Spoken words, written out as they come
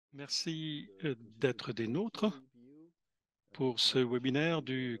Merci d'être des nôtres pour ce webinaire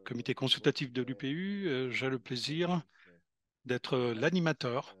du comité consultatif de l'UPU. J'ai le plaisir d'être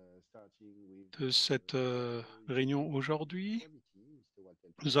l'animateur de cette réunion aujourd'hui.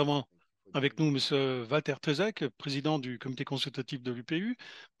 Nous avons avec nous M. Walter Trezek, président du comité consultatif de l'UPU.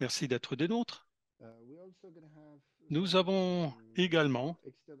 Merci d'être des nôtres. Nous avons également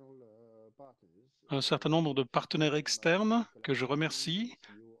un certain nombre de partenaires externes que je remercie.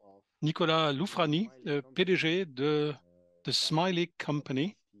 Nicolas Loufrani, PDG de Smiley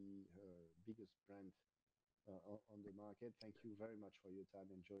Company,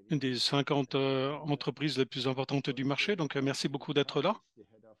 une des 50 entreprises les plus importantes du marché. Donc, merci beaucoup d'être là.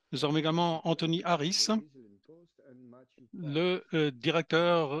 Nous avons également Antony Harris, le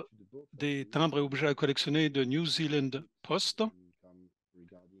directeur des timbres et objets à collectionner de New Zealand Post,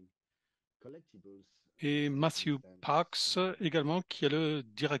 et Matthew Parks également, qui est le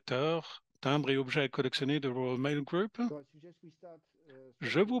directeur timbres et objets à collectionner de Royal Mail Group.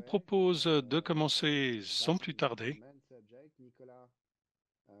 Je vous propose de commencer sans plus tarder.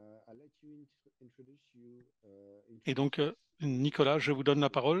 Et donc, Nicolas, je vous donne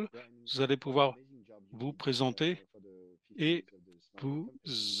la parole. Vous allez pouvoir vous présenter et vous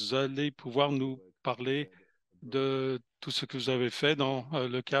allez pouvoir nous parler de tout ce que vous avez fait dans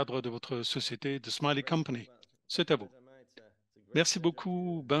le cadre de votre société de Smiley Company. C'est à vous. Merci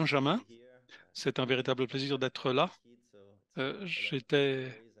beaucoup, Benjamin. C'est un véritable plaisir d'être là.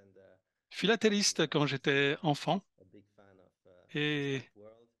 J'étais philatéliste quand j'étais enfant et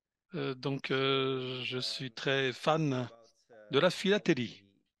je suis très fan de la philatélie.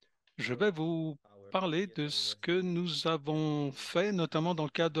 Je vais vous parler de ce que nous avons fait, notamment dans le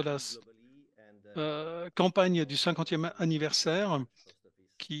cadre de la campagne du 50e anniversaire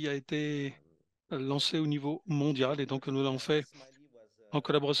qui a été lancée au niveau mondial. Et donc, nous l'avons fait en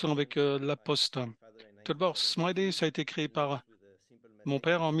collaboration avec la Poste. Tout d'abord, Smiley, ça a été créé par mon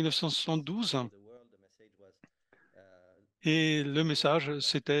père en 1972. Et le message,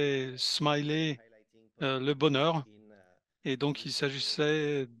 c'était Smiley, le bonheur. Et donc, il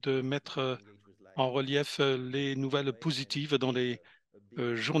s'agissait de mettre en relief les nouvelles positives dans les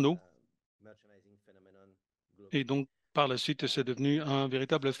journaux. Et donc, par la suite, c'est devenu un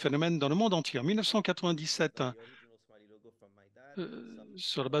véritable phénomène dans le monde entier. En 1997,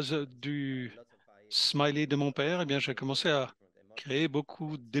 sur la base du smiley de mon père, eh bien, j'ai commencé à créer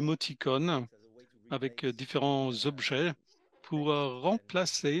beaucoup d'émoticônes avec différents objets pour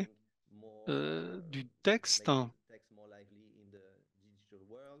remplacer du texte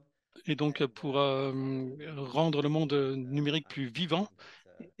et donc pour rendre le monde numérique plus vivant.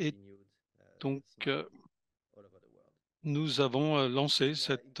 Et donc, nous avons lancé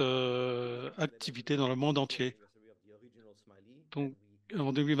cette activité dans le monde entier. Donc,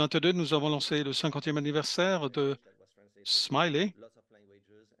 en 2022, nous avons lancé le 50e anniversaire de Smiley.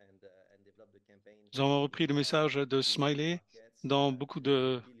 Nous avons repris le message de Smiley dans beaucoup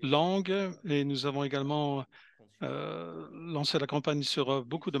de langues et nous avons également lancé la campagne sur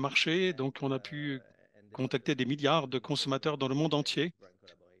beaucoup de marchés. Donc, on a pu contacter des milliards de consommateurs dans le monde entier.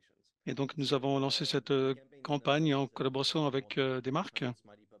 Et donc, nous avons lancé cette campagne en collaboration avec des marques.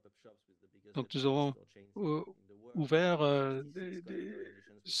 Donc, nous avons ouvert des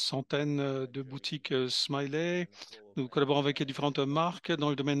centaines de boutiques Smiley. Nous collaborons avec différentes marques dans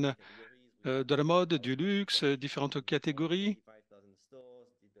le domaine de la mode, du luxe, différentes catégories.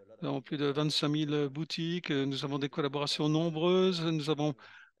 Nous avons plus de 25 000 boutiques. Nous avons des collaborations nombreuses. Nous avons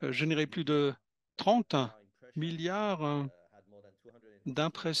généré plus de 30 milliards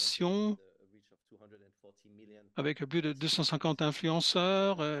d'impressions avec plus de 250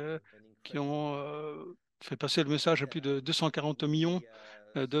 influenceurs qui ont fait passer le message à plus de 240 millions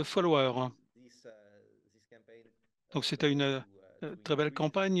de followers. Donc, c'était une très belle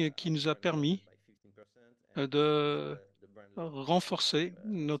campagne qui nous a permis de renforcer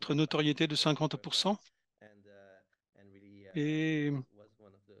notre notoriété de 50%. Et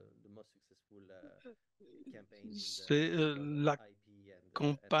c'est la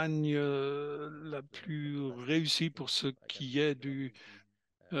campagne la plus réussie pour ce qui est du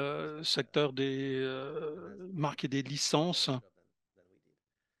secteur des marques et des licences.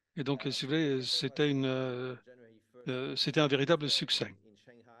 Et donc, si vous voulez, c'était un véritable succès.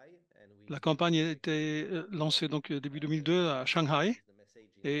 La campagne a été lancée donc début 2002 à Shanghai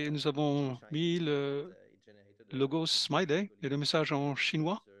et nous avons mis le logo Smiley et le message en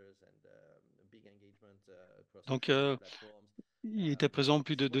chinois. Donc, il était présent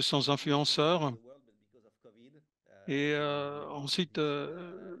plus de 200 influenceurs. Et ensuite,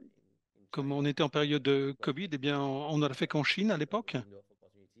 comme on était en période de Covid, eh bien, on ne l'a fait qu'en Chine à l'époque.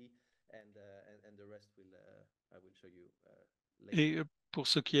 Et pour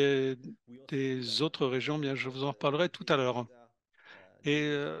ce qui est des autres régions, bien, je vous en reparlerai tout à l'heure. Et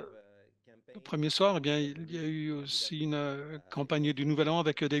le premier soir, eh bien, il y a eu aussi une campagne du Nouvel An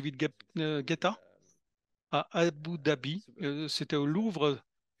avec David Guetta à Abu Dhabi. C'était au Louvre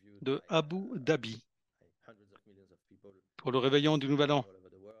de Abu Dhabi pour le réveillon du Nouvel An.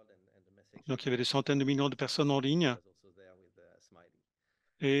 Donc, il y avait des centaines de millions de personnes en ligne.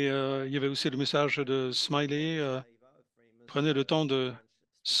 Et il y avait aussi le message de Smiley, prenez le temps de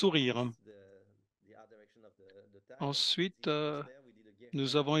sourire. Ensuite,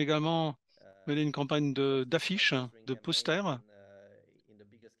 nous avons également mené une campagne d'affiches, de posters,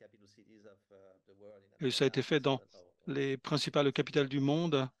 et ça a été fait dans les principales capitales du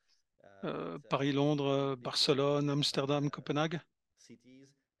monde, Paris, Londres, Barcelone, Amsterdam, Copenhague.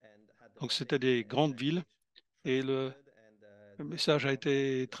 Donc c'était des grandes villes et le message a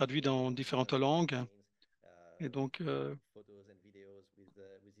été traduit dans différentes langues. Et donc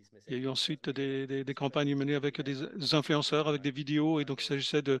il y a eu ensuite des campagnes menées avec des influenceurs, avec des vidéos, et donc il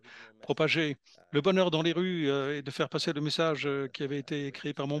s'agissait de propager le bonheur dans les rues et de faire passer le message qui avait été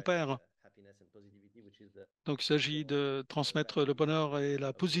créé par mon père. Donc il s'agit de transmettre le bonheur et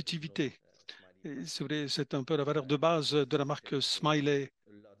la positivité. Et si vous voulez, c'est un peu la valeur de base de la marque Smiley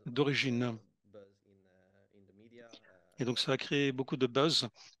d'origine. Et donc ça a créé beaucoup de buzz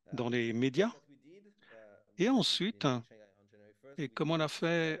dans les médias. Et ensuite, et comme on a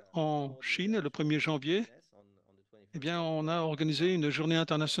fait en Chine le 1er janvier, eh bien, on a organisé une journée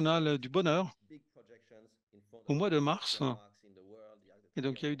internationale du bonheur au mois de mars. Et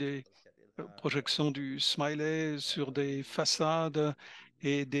donc, il y a eu des projections du smiley sur des façades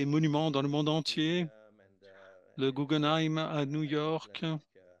et des monuments dans le monde entier. Le Guggenheim à New York,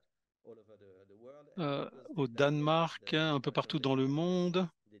 euh, au Danemark, un peu partout dans le monde.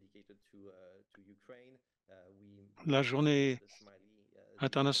 La journée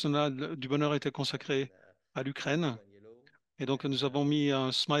internationale du bonheur était consacrée à l'Ukraine. Et donc, nous avons mis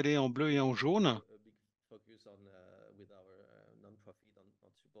un smiley en bleu et en jaune.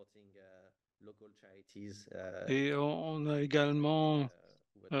 Et on a également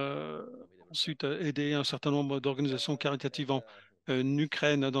euh, ensuite aidé un certain nombre d'organisations caritatives en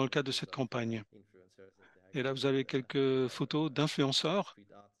Ukraine dans le cadre de cette campagne. Et là, vous avez quelques photos d'influenceurs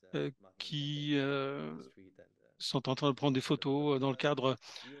qui sont en train de prendre des photos dans le cadre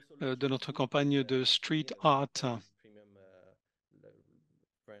de notre campagne de street art.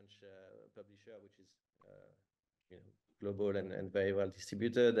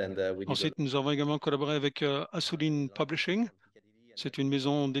 Ensuite, nous avons également collaboré avec Assouline Publishing. C'est une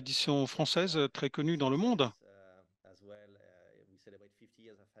maison d'édition française très connue dans le monde.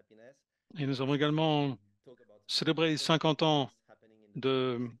 Et nous avons également célébré 50 ans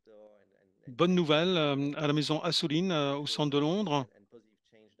de bonnes nouvelles à la maison Assouline au centre de Londres.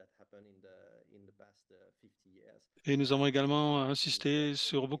 Et nous avons également insisté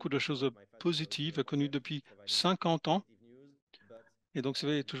sur beaucoup de choses positives connues depuis 50 ans. Et donc,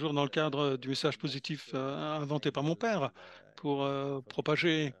 c'est toujours dans le cadre du message positif inventé par mon père pour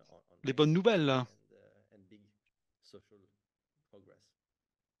propager les bonnes nouvelles.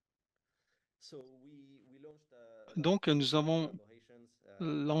 Donc, nous avons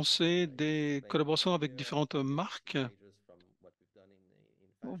lancé des collaborations avec différentes marques.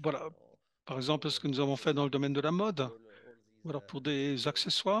 Voilà, par exemple, ce que nous avons fait dans le domaine de la mode, ou alors pour des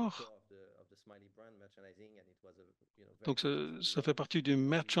accessoires. Donc, ça fait partie du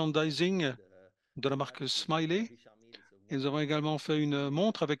merchandising de la marque Smiley. Et nous avons également fait une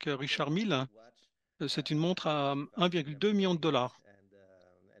montre avec Richard Mille. C'est une montre à 1,2 million de dollars.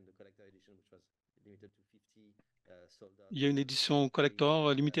 Il y a une édition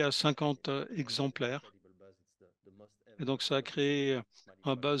collector limitée à 50 exemplaires. Et donc, ça a créé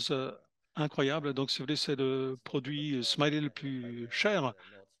un buzz incroyable. Donc, si vous voulez, c'est le produit Smiley le plus cher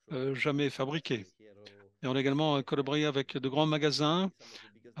jamais fabriqué. Et on a également collaboré avec de grands magasins,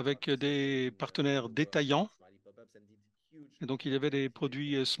 avec des partenaires détaillants. Et donc, il y avait des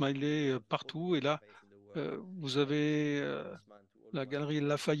produits Smiley partout. Et là, vous avez la galerie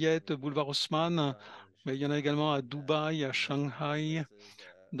Lafayette, boulevard Haussmann, mais il y en a également à Dubaï, à Shanghai,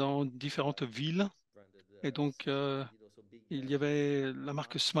 dans différentes villes. Et donc, il y avait la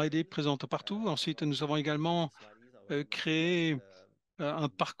marque Smiley présente partout. Ensuite, nous avons également créé un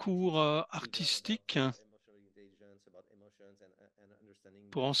parcours artistique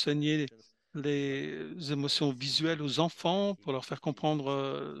pour enseigner les émotions visuelles aux enfants, pour leur faire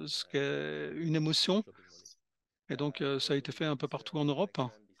comprendre ce qu'est une émotion. Et donc, ça a été fait un peu partout en Europe.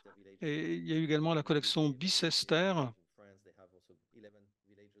 Et il y a eu également la collection Bicester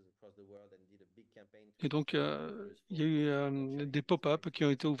Et donc, il y a eu des pop-up qui ont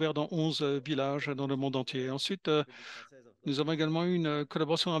été ouverts dans 11 villages dans le monde entier. Ensuite, nous avons également eu une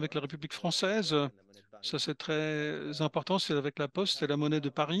collaboration avec la République française. Ça, c'est très important. C'est avec la Poste et la Monnaie de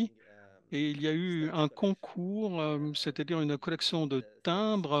Paris. Et il y a eu un concours, c'est-à-dire une collection de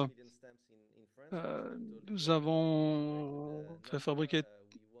timbres. Euh, Nous avons fait fabriquer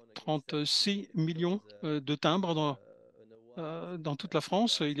 36 millions de timbres dans toute la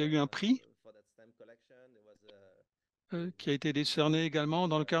France. Il y a eu un prix qui a été décerné également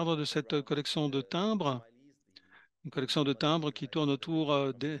dans le cadre de cette collection de timbres, une collection de timbres qui tourne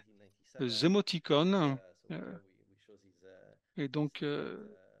autour des émoticônes. Euh, et donc,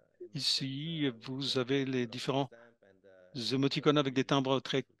 ici, vous avez les différents émoticônes avec des timbres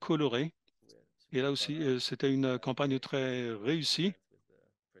très colorés. Et là aussi, c'était une campagne très réussie.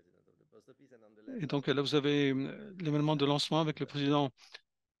 Et donc, là, vous avez l'événement de lancement avec le président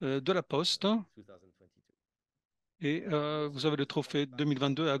de la Poste. Et vous avez le trophée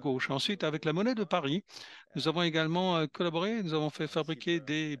 2022 à gauche. Ensuite, avec la monnaie de Paris, nous avons également collaboré. Nous avons fait fabriquer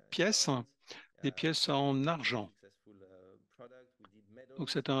des pièces en argent. Donc,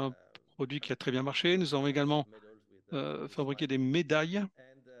 c'est un produit qui a très bien marché. Nous avons également fabriqué des médailles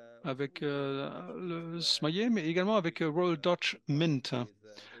avec le Smiley, mais également avec Royal Dutch Mint,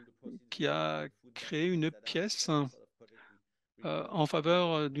 qui a créé une pièce en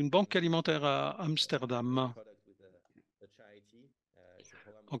faveur d'une banque alimentaire à Amsterdam.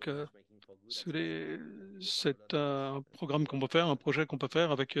 Donc, c'est un programme qu'on peut faire, un projet qu'on peut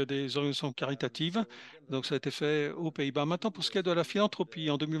faire avec des organisations caritatives. Donc, ça a été fait aux Pays-Bas. Maintenant, pour ce qui est de la philanthropie,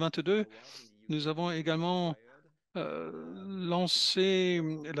 en 2022, nous avons également lancé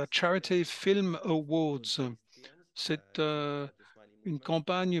la Charity Film Awards. C'est une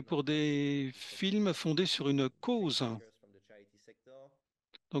campagne pour des films fondés sur une cause.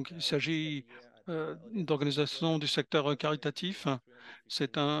 Donc, il s'agit d'organisations du secteur caritatif.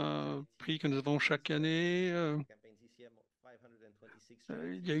 C'est un prix que nous avons chaque année.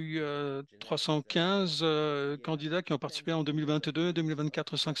 Il y a eu 315 candidats qui ont participé en 2022,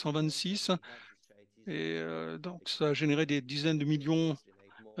 2024, 526. Et donc, ça a généré des dizaines de millions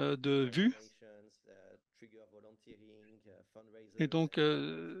de vues. Et donc,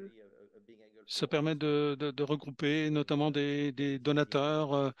 ça permet de regrouper notamment des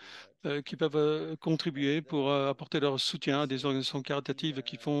donateurs qui peuvent contribuer pour apporter leur soutien à des organisations caritatives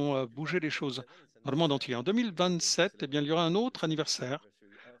qui font bouger les choses dans le monde entier. En 2027, eh bien, il y aura un autre anniversaire.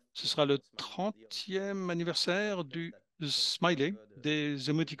 Ce sera le 30e anniversaire du Smiley, des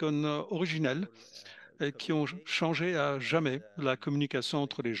émoticônes originels qui ont changé à jamais la communication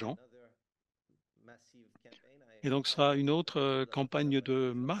entre les gens. Et donc, ce sera une autre campagne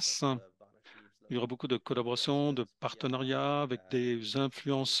de masse. Il y aura beaucoup de collaborations, de partenariats avec des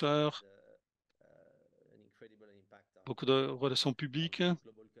influenceurs, beaucoup de relations publiques.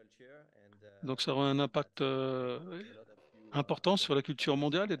 Donc, ça aura un impact important sur la culture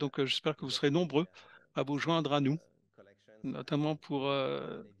mondiale. Et donc, j'espère que vous serez nombreux à vous joindre à nous, notamment pour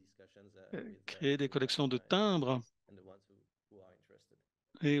créer des collections de timbres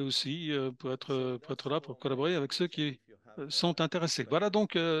et aussi pour être là, pour collaborer avec ceux qui sont intéressés. Voilà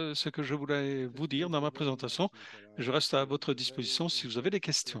donc ce que je voulais vous dire dans ma présentation. Je reste à votre disposition si vous avez des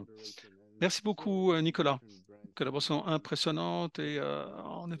questions. Merci beaucoup, Nicolas. Collaboration impressionnante et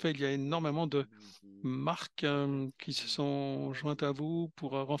en effet, il y a énormément de marques qui se sont jointes à vous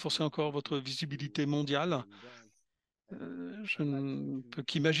pour renforcer encore votre visibilité mondiale. Je ne peux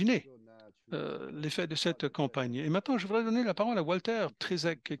qu'imaginer l'effet de cette campagne. Et maintenant, je voudrais donner la parole à Walter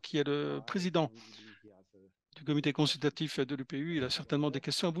Trezek, qui est le président du comité consultatif de l'UPU. Il a certainement des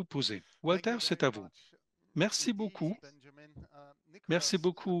questions à vous poser. Walter, c'est à vous. Merci beaucoup. Merci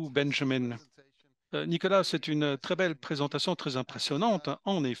beaucoup, Benjamin. Nicolas, c'est une très belle présentation, très impressionnante.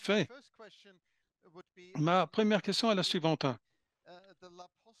 En effet, ma première question est la suivante.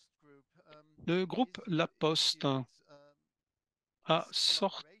 Le groupe La Poste a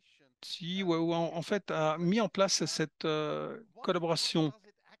sorti, ou en fait, a mis en place cette collaboration.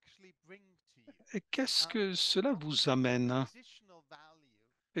 Et qu'est-ce que cela vous amène?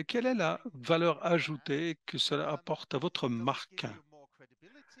 Et quelle est la valeur ajoutée que cela apporte à votre marque?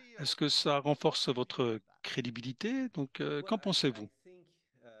 Est-ce que ça renforce votre crédibilité? Donc, qu'en pensez-vous?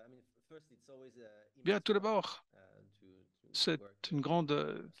 Bien, tout d'abord, c'est une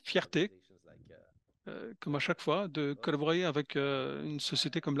grande fierté, comme à chaque fois, de collaborer avec une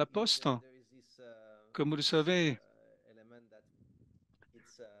société comme La Poste. Comme vous le savez,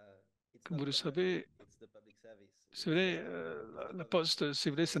 comme vous le savez, si vous voulez, la Poste, si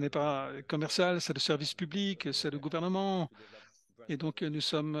vous voulez, ce n'est pas commercial, c'est le service public, c'est le gouvernement. Et donc, nous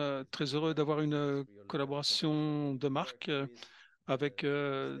sommes très heureux d'avoir une collaboration de marque avec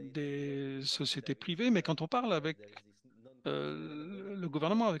des sociétés privées. Mais quand on parle avec le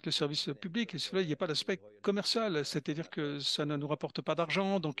gouvernement, avec le service public, il n'y a pas d'aspect commercial, c'est-à-dire que ça ne nous rapporte pas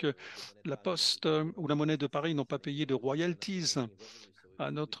d'argent. Donc, la Poste ou la Monnaie de Paris n'ont pas payé de royalties à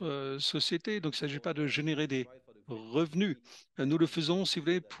notre société. Donc, il ne s'agit pas de générer des revenus. Nous le faisons, si vous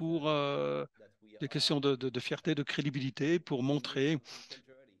voulez, pour des questions de fierté, de crédibilité, pour montrer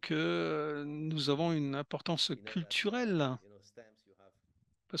que nous avons une importance culturelle.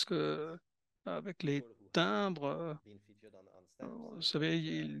 Parce que avec les timbres, vous savez,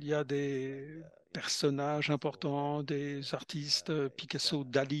 il y a des personnages importants, des artistes, Picasso,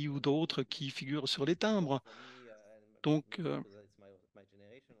 Dali ou d'autres qui figurent sur les timbres. Donc,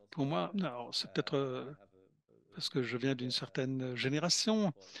 pour moi, c'est peut-être parce que je viens d'une certaine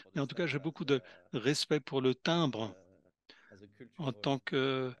génération, mais en tout cas, j'ai beaucoup de respect pour le timbre en tant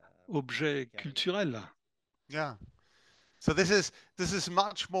qu'objet culturel. Yeah. So this is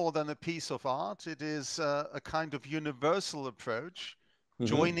much more than a piece of art. It is a kind of universal approach,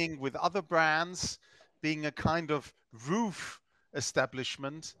 joining with other brands, being a kind of roof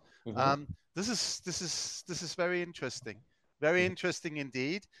establishment. This is very interesting. Very interesting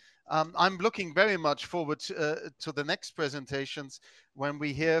indeed. I'm looking very much forward to the next presentations when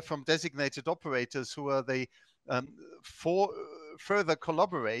we hear from designated operators who are the further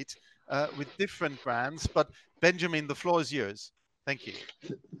collaborate with different brands. But Benjamin, the floor is yours. Thank you.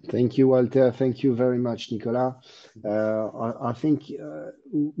 Thank you, Walter. Thank you very much, Nicolas. I think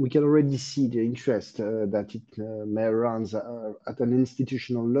we can already see the interest that it may runs at an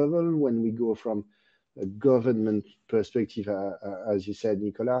institutional level when we go from a government perspective, as you said,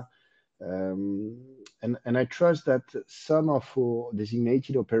 Nicolas. And I trust that some of our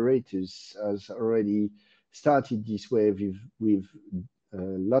designated operators has already started this way with a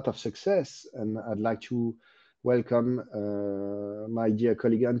lot of success. And I'd like to welcome my dear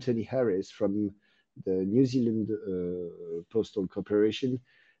colleague Antony Harris from the New Zealand Postal Corporation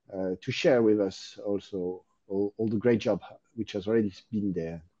to share with us also all the great job which has already been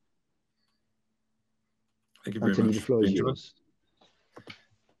there. Thank you very Antony, much, the floor is Benjamin. yours.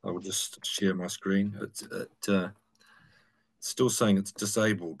 I will just share my screen. It's still saying it's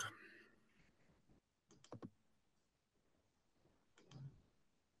disabled.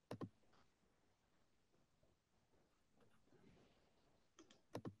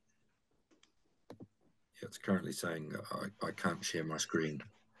 Yeah, it's currently saying I can't share my screen.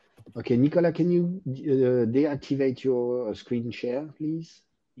 Okay, Nicolas, can you deactivate your screen share, please?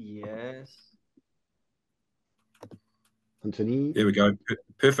 Yes. Antony? There we go.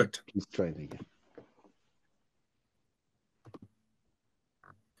 Perfect. Please try it again.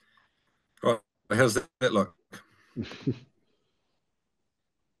 Right, how's that look?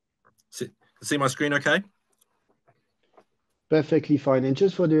 See my screen okay? Perfectly fine. And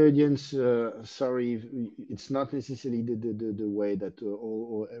just for the audience, sorry, it's not necessarily the way that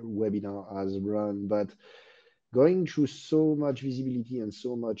all webinar has run, but going through so much visibility and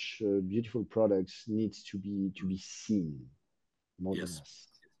so much beautiful products needs to be seen more than us.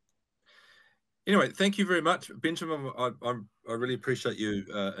 Anyway, thank you very much, Benjamin. I really appreciate you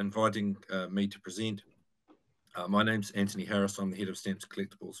inviting me to present. My name's Antony Harris. I'm the head of Stamps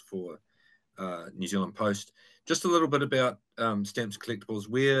Collectibles for New Zealand Post. Just a little bit about Stamps Collectibles.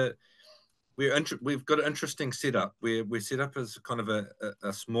 We've got an interesting setup. We're set up as kind of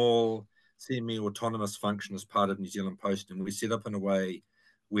a small semi-autonomous function as part of New Zealand Post, and we set up in a way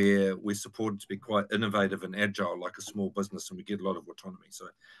where we're supported to be quite innovative and agile like a small business, and we get a lot of autonomy. So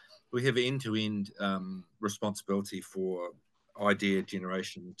we have end-to-end responsibility for idea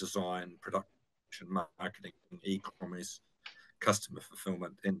generation, design, production, marketing, e-commerce, customer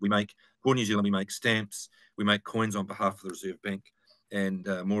fulfillment. And for New Zealand, we make stamps, we make coins on behalf of the Reserve Bank, and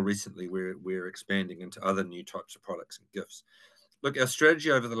more recently, we're expanding into other new types of products and gifts. Look, our strategy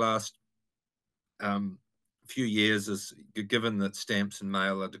over the last few years is, given that stamps and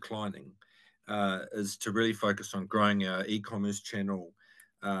mail are declining, is to really focus on growing our e-commerce channel.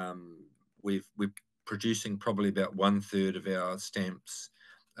 We're producing probably about 1/3 of our stamps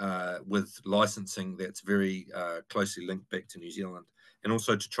with licensing that's very closely linked back to New Zealand, and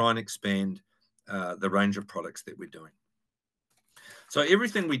also to try and expand the range of products that we're doing. So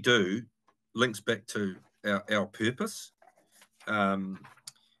everything we do links back to our purpose, and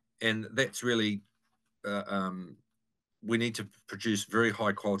that's really we need to produce very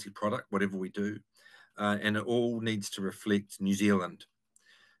high quality product, whatever we do, and it all needs to reflect New Zealand,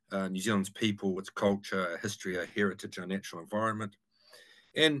 New Zealand's people, its culture, our history, our heritage, our natural environment.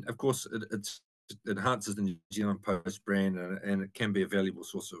 And of course, it's enhances the New Zealand Post brand, and it can be a valuable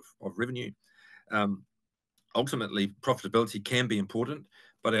source of revenue. Ultimately, profitability can be important,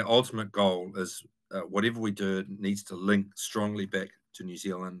 but our ultimate goal is whatever we do needs to link strongly back to New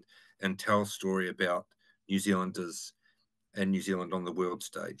Zealand and tell a story about New Zealanders and New Zealand on the world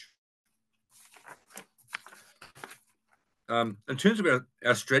stage. In terms of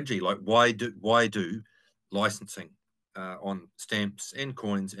our strategy, like why do licensing on stamps and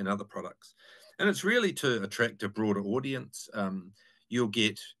coins and other products? And it's really to attract a broader audience. You'll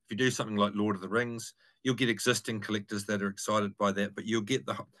get, if you do something like Lord of the Rings, you'll get existing collectors that are excited by that, but you'll get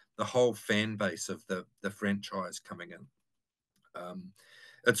the whole fan base of the franchise coming in.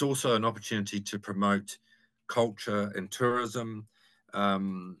 It's also an opportunity to promote culture and tourism.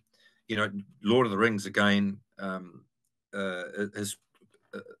 You know, Lord of the Rings, again, has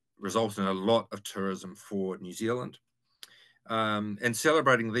resulted in a lot of tourism for New Zealand. And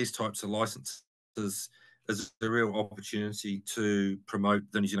celebrating these types of licenses is a real opportunity to promote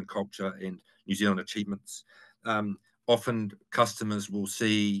the New Zealand culture and New Zealand achievements. Often customers will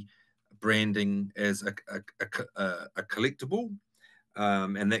see branding as a collectible,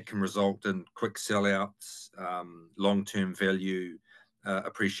 and that can result in quick sellouts, long-term value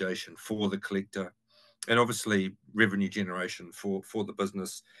appreciation for the collector, and obviously revenue generation for the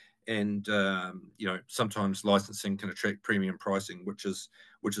business. And you know, sometimes licensing can attract premium pricing, which is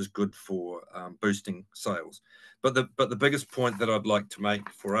good for boosting sales. But the biggest point that I'd like to make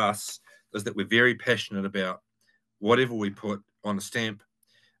for us is that we're very passionate about whatever we put on a stamp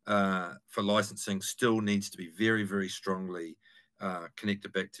for licensing still needs to be very, very strongly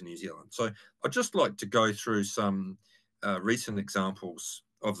connected back to New Zealand. So I'd just like to go through some recent examples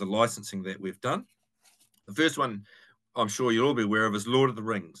of the licensing that we've done. The first one I'm sure you'll all be aware of is Lord of the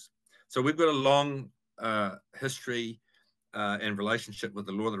Rings. So we've got a long history and relationship with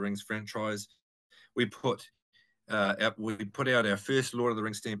the Lord of the Rings franchise. We put out our first Lord of the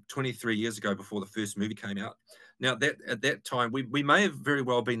Rings stamp 23 years ago before the first movie came out. Now, at that time, we may have very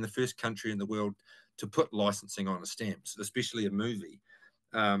well been the first country in the world to put licensing on a stamp, especially a movie.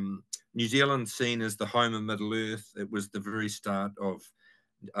 New Zealand, seen as the home of Middle Earth, it was the very start of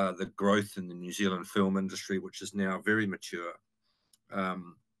the growth in the New Zealand film industry, which is now very mature.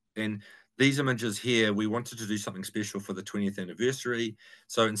 And these images here, we wanted to do something special for the 20th anniversary.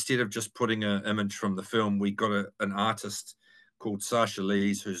 So instead of just putting an image from the film, we got an artist called Sasha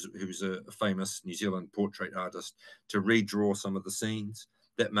Lees, who's a famous New Zealand portrait artist, to redraw some of the scenes.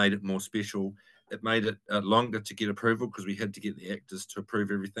 That made it more special. It made it longer to get approval because we had to get the actors to approve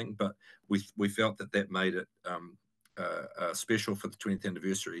everything, but we felt that made it special for the 20th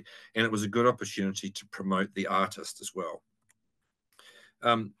anniversary, and it was a good opportunity to promote the artist as well.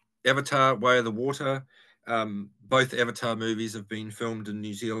 Avatar, Way of the Water. Both Avatar movies have been filmed in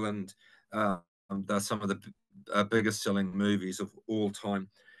New Zealand. They're some of the biggest selling movies of all time.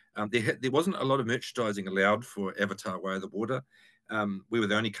 There wasn't a lot of merchandising allowed for Avatar, Way of the Water. We were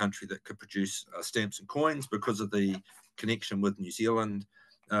the only country that could produce stamps and coins because of the connection with New Zealand.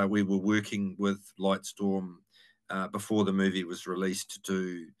 We were working with Lightstorm before the movie was released to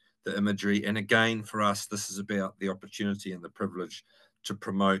do the imagery. And again, for us, this is about the opportunity and the privilege to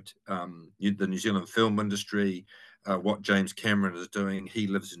promote the New Zealand film industry, what James Cameron is doing. He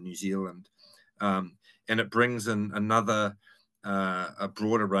lives in New Zealand. And it brings in a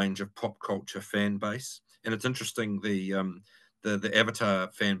broader range of pop culture fan base. And it's interesting, the Avatar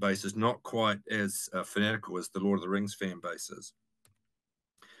fan base is not quite as fanatical as the Lord of the Rings fan base is.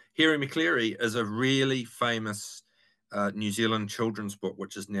 Harry McCleary is a really famous New Zealand children's book,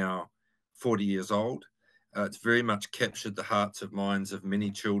 which is now 40 years old. It's very much captured the hearts and minds of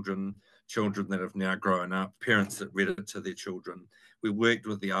many children that have now grown up, parents that read it to their children. We worked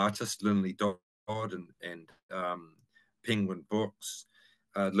with the artist, Lindley Dodd, and Penguin Books.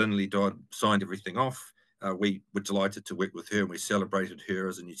 Lindley Dodd signed everything off. We were delighted to work with her, and we celebrated her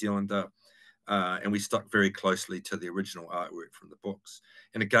as a New Zealander. And we stuck very closely to the original artwork from the books.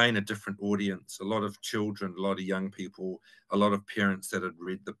 And again, a different audience, a lot of children, a lot of young people, a lot of parents that had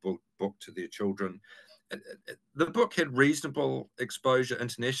read the book to their children. The book had reasonable exposure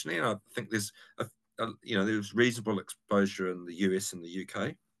internationally, and I think there's there's reasonable exposure in the US and the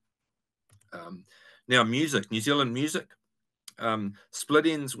UK. Now, music, New Zealand music. Split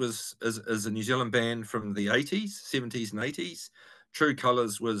Ends is a New Zealand band from the 80s, 70s and 80s. True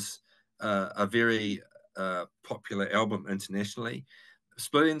Colours was a very popular album internationally.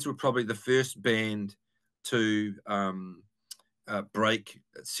 Split Ends were probably the first band to break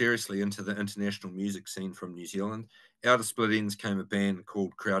seriously into the international music scene from New Zealand. Out of Split Ends came a band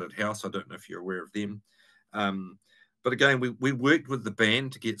called Crowded House. I don't know if you're aware of them. But again, we worked with the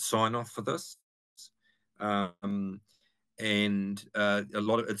band to get sign-off for this. and a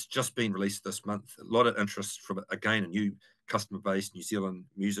lot of it's just been released this month. A lot of interest from, again, a new customer base, New Zealand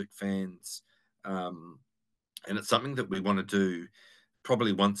music fans, and it's something that we want to do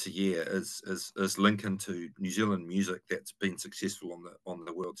probably once a year, is link into New Zealand music that's been successful on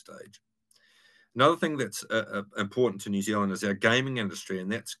the world stage. Another thing that's important to New Zealand is our gaming industry,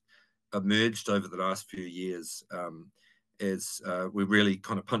 and that's emerged over the last few years as we're really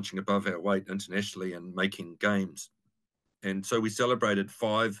kind of punching above our weight internationally and making games. And so we celebrated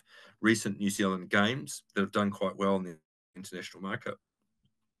 5 recent New Zealand games that have done quite well in the international market.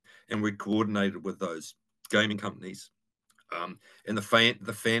 And we coordinated with those gaming companies. And the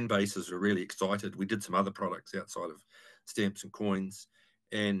fan bases were really excited. We did some other products outside of stamps and coins.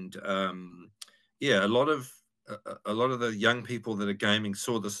 And yeah, a lot of the young people that are gaming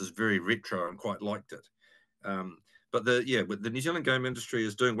saw this as very retro and quite liked it. But the New Zealand game industry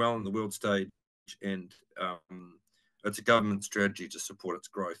is doing well on the world stage, and it's a government strategy to support its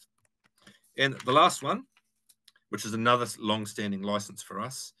growth. And the last one, which is another long-standing license for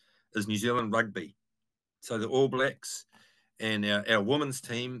us, is New Zealand Rugby. So the All Blacks and our women's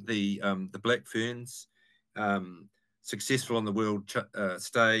team, the Black Ferns, successful on the world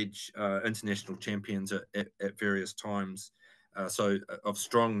stage, international champions at various times. So of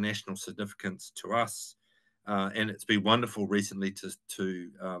strong national significance to us. And it's been wonderful recently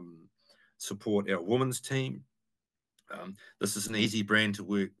to support our women's team. This is an easy brand to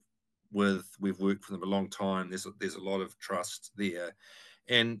work with. We've worked for them a long time. There's a lot of trust there.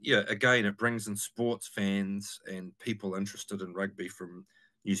 And yeah, again, it brings in sports fans and people interested in rugby from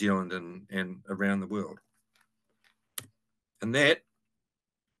New Zealand and around the world. And that,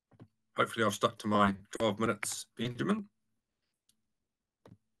 hopefully I've stuck to my 12 minutes, Benjamin.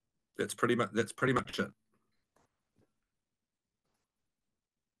 That's pretty much it.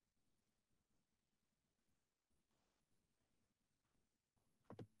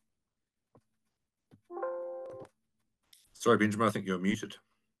 Sorry, Benjamin, I think you're muted.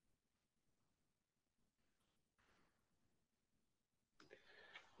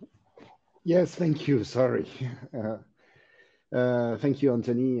 Yes, thank you. Sorry. Thank you,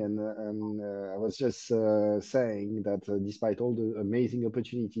 Antony. And I was just saying that despite all the amazing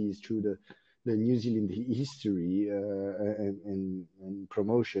opportunities through the New Zealand history and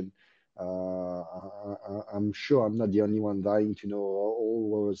promotion, I'm sure I'm not the only one dying to know all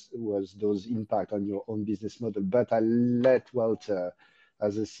was those impact on your own business model. But I'll let Walter,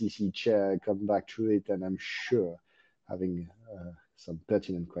 as a CC chair, come back to it, and I'm sure having some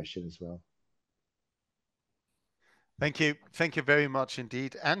pertinent questions as well. Thank you. Thank you very much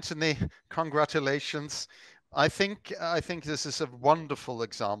indeed. Antony, congratulations. I think this is a wonderful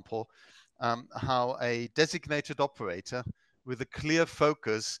example how a designated operator with a clear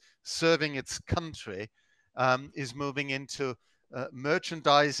focus serving its country is moving into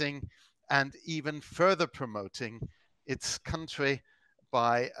merchandising and even further promoting its country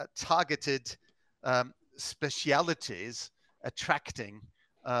by targeted specialities attracting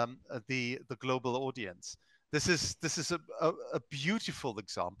the global audience. This is a beautiful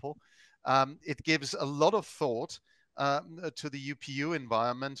example. It gives a lot of thought to the UPU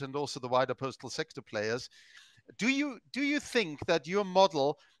environment and also the wider postal sector players. Do you think that your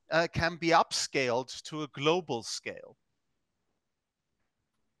model can be upscaled to a global scale?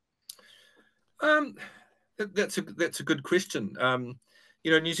 That's a good question.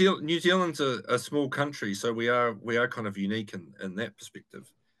 You know, New Zealand's a small country, so we are kind of unique in that perspective.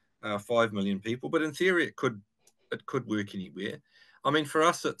 5 million people, but in theory it could work anywhere. I mean, for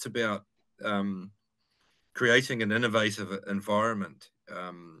us, it's about creating an innovative environment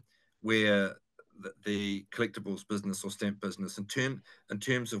where the collectibles business or stamp business, in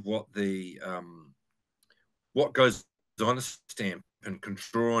terms of what goes on a stamp and can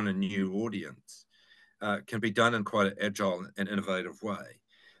draw on a new audience, can be done in quite an agile and innovative way.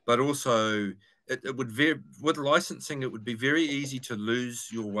 But also, it would with licensing, it would be very easy to lose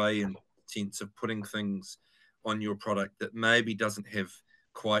your way in the sense of putting things on your product that maybe doesn't have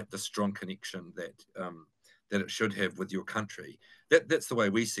quite the strong connection that it should have with your country. That's the way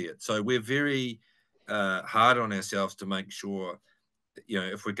we see it. So we're very hard on ourselves to make sure that, you know,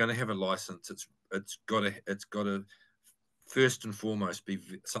 if we're going to have a license, it's got to first and foremost be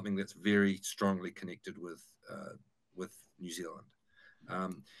something that's very strongly connected with New Zealand.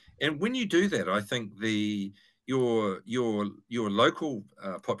 And when you do that, I think your local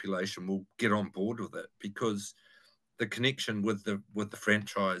population will get on board with it, because the connection with the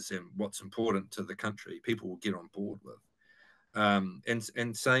franchise and what's important to the country, people will get on board with.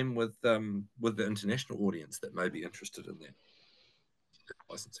 And same with the international audience that may be interested in that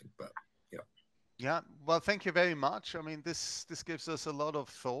licensing. But yeah. Yeah, well, thank you very much. I mean, this gives us a lot of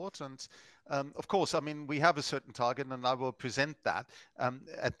thought, and of course, I mean, we have a certain target, and I will present that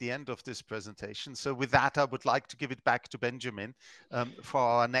at the end of this presentation. So, with that, I would like to give it back to Benjamin for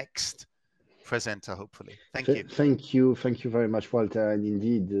our next presenter, hopefully. Thank you. Thank you very much, Walter. And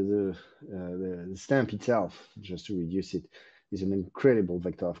indeed, the stamp itself, just to reduce it, is an incredible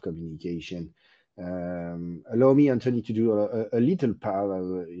vector of communication. Allow me, Antony, to do a little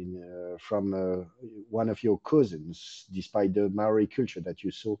parallel from one of your cousins, despite the Maori culture that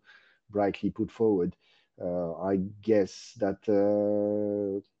you so brightly put forward. I guess that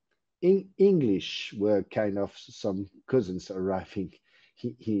in English were kind of some cousins arriving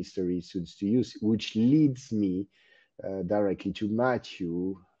history suits to use, which leads me directly to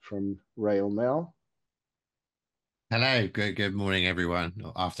Matthew from Royal Mail. Hello, good morning, everyone,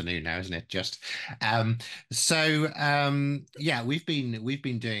 or afternoon now, isn't it? Just yeah, we've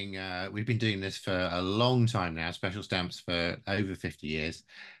been doing this for a long time now, special stamps for over 50 years.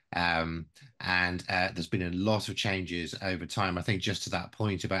 And there's been a lot of changes over time. I think just to that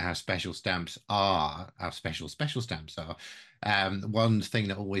point about how special stamps are, how special stamps are. One thing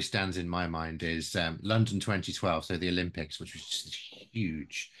that always stands in my mind is London 2012, so the Olympics, which was just a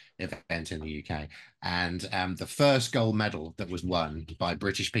huge event in the UK. And the first gold medal that was won by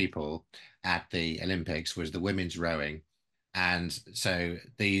British people at the Olympics was the women's rowing. And so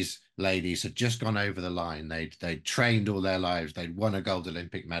these ladies had just gone over the line. They'd trained all their lives. They'd won a gold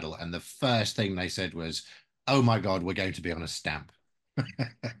Olympic medal. And the first thing they said was, "Oh my God, we're going to be on a stamp."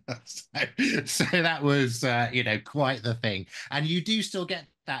 so that was, quite the thing. And you do still get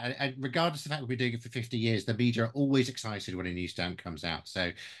that. And regardless of the fact we've been doing it for 50 years, the media are always excited when a new stamp comes out.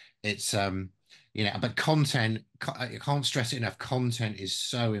 So it's, but content, I can't stress it enough. Content is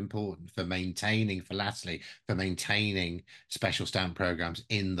so important for maintaining Philately, for maintaining special stamp programs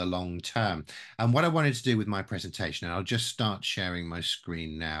in the long term. And what I wanted to do with my presentation, and I'll just start sharing my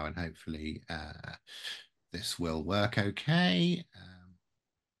screen now, and hopefully this will work okay.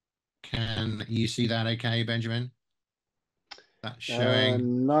 Can you see that okay, Benjamin? That's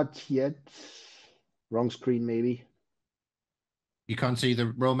showing. Not yet. Wrong screen, maybe. You can't see the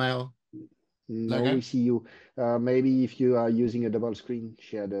Royal Mail No, logo? we see you. Maybe if you are using a double screen,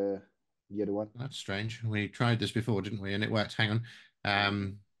 share the other one. That's strange. We tried this before, didn't we? And it worked. Hang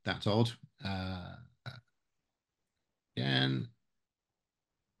on. That's odd. Again.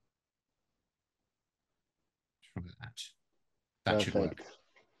 That should work.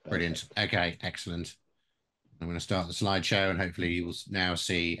 Brilliant. Okay, excellent. I'm going to start the slideshow, and hopefully you will now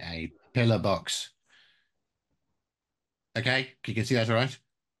see a pillar box. Okay, you can see that all right?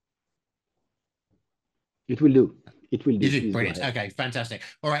 It will do. It will do. Please Brilliant. go ahead. Okay, fantastic.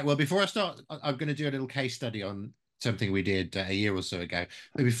 All right. Well, before I start, I'm going to do a little case study on something we did a year or so ago.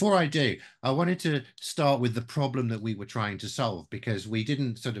 But before I do, I wanted to start with the problem that we were trying to solve, because we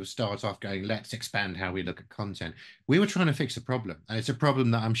didn't sort of start off going, let's expand how we look at content. We were trying to fix a problem. And it's a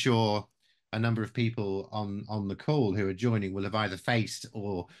problem that I'm sure a number of people on the call who are joining will have either faced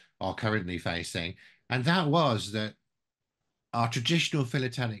or are currently facing. And that was that our traditional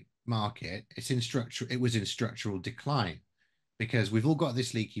philatelic market, it was in structural decline, because we've all got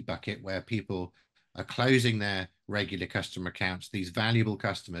this leaky bucket where people are closing their regular customer accounts, these valuable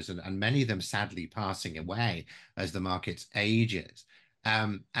customers, and many of them sadly passing away as the market ages.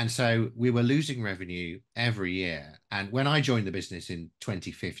 And so we were losing revenue every year. And when I joined the business in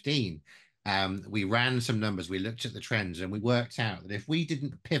 2015, we ran some numbers, we looked at the trends, and we worked out that if we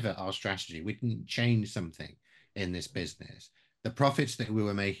didn't pivot our strategy, we didn't change something in this business, the profits that we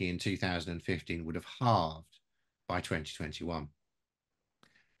were making in 2015 would have halved by 2021.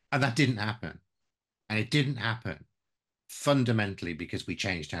 And that didn't happen. And it didn't happen fundamentally because we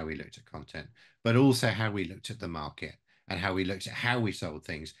changed how we looked at content, but also how we looked at the market and how we looked at how we sold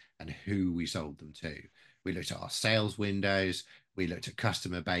things and who we sold them to. We looked at our sales windows, we looked at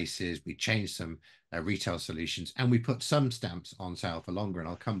customer bases, we changed some retail solutions, and we put some stamps on sale for longer. And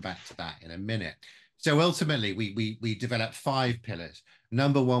I'll come back to that in a minute. So ultimately, we developed 5 pillars.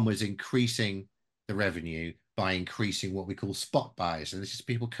 Number 1 was increasing the revenue by increasing what we call spot buys. And this is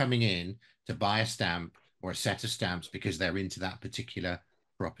people coming in to buy a stamp or a set of stamps because they're into that particular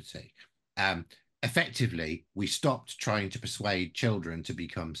property. Effectively, we stopped trying to persuade children to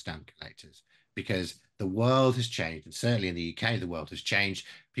become stamp collectors, because the world has changed. And certainly in the UK, the world has changed.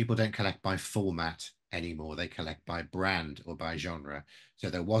 People don't collect by format anymore. They collect by brand or by genre. So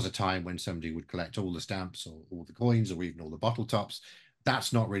there was a time when somebody would collect all the stamps or all the coins or even all the bottle tops.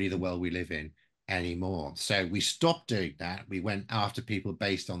 That's not really the world we live in anymore. So we stopped doing that. We went after people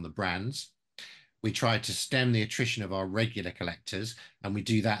based on the brands. We try to stem the attrition of our regular collectors, and we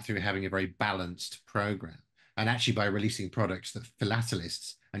do that through having a very balanced program. And actually by releasing products that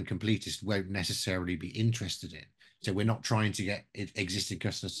philatelists and completists won't necessarily be interested in. So we're not trying to get existing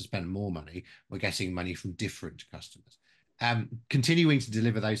customers to spend more money. We're getting money from different customers. Continuing to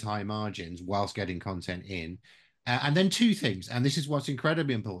deliver those high margins whilst getting content in. And then two things, and this is what's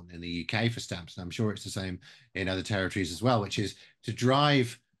incredibly important in the UK for stamps, and I'm sure it's the same in other territories as well, which is to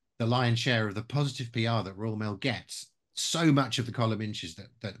drive the lion's share of the positive PR that Royal Mail gets. So much of the column inches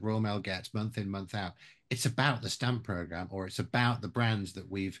that Royal Mail gets month in, month out, it's about the stamp program, or it's about the brands that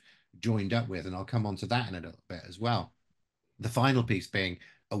we've joined up with, and I'll come on to that in a little bit as well. The final piece being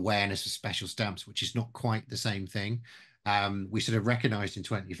awareness of special stamps, which is not quite the same thing. We sort of recognized in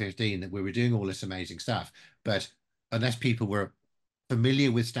 2015 that we were doing all this amazing stuff, but unless people were familiar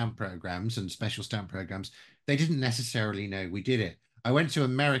with stamp programs and special stamp programs, they didn't necessarily know we did it. I went to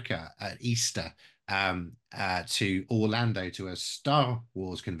America at Easter to Orlando to a Star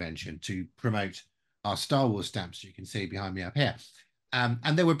Wars convention to promote our Star Wars stamps. You can see behind me up here.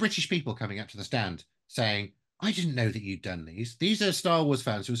 And there were British people coming up to the stand saying, I didn't know that you'd done these. These are Star Wars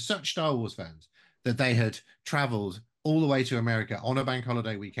fans who were such Star Wars fans that they had traveled all the way to America on a bank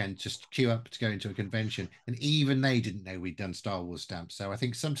holiday weekend, just queue up to go into a convention. And even they didn't know we'd done Star Wars stamps. So I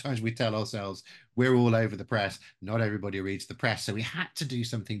think sometimes we tell ourselves we're all over the press. Not everybody reads the press. So we had to do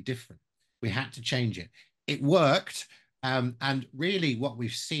something different. We had to change it. It worked. And really what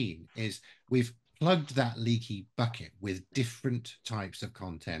we've seen is we've plugged that leaky bucket with different types of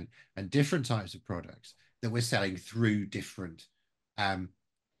content and different types of products that we're selling through different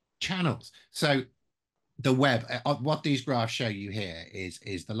channels. So the web, what these graphs show you here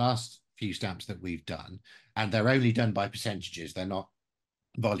is the last few stamps that we've done, and they're only done by percentages. They're not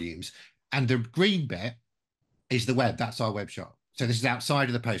volumes. And the green bit is the web. That's our web shop. So this is outside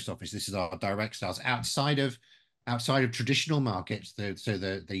of the post office. This is our direct sales outside of traditional markets. So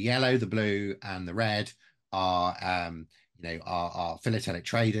the yellow, the blue, and the red are are philatelic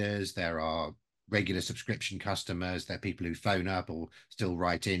traders. There are regular subscription customers. They're people who phone up or still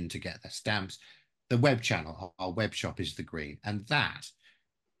write in to get their stamps. The web channel, our web shop, is the green, and that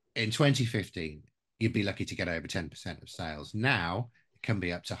in 2015 you'd be lucky to get over 10% of sales. Now it can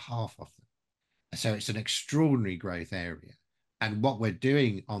be up to half of them. So it's an extraordinary growth area. And what we're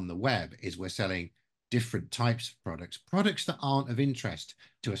doing on the web is we're selling different types of products that aren't of interest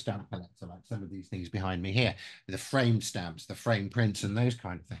to a stamp collector, like some of these things behind me here, the framed stamps, the frame prints, and those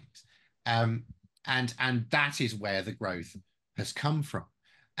kind of things. And that is where the growth has come from.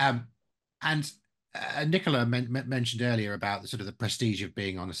 Nicola mentioned earlier about the sort of the prestige of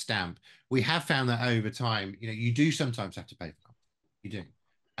being on a stamp. We have found that over time, you do sometimes have to pay for content. You do.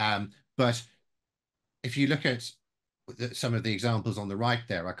 But if you look at some of the examples on the right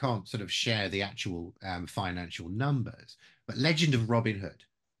there, I can't sort of share the actual financial numbers, but Legend of Robin Hood,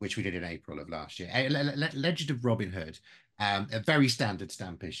 which we did in April of last year, Legend of Robin Hood, a very standard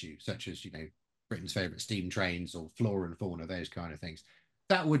stamp issue, such as, Britain's favourite steam trains or Flora and Fauna, those kind of things,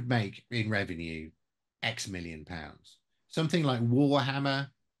 that would make in revenue X million pounds. Something like Warhammer,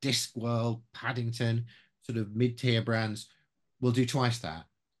 Discworld, Paddington, sort of mid-tier brands will do twice that.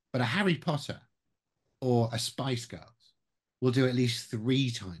 But a Harry Potter or a Spice Girls will do at least 3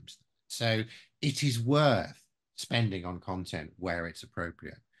 times that. So it is worth spending on content where it's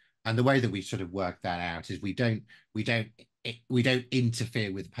appropriate. And the way that we sort of work that out is we don't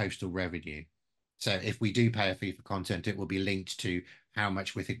interfere with postal revenue. So if we do pay a fee for content, it will be linked to how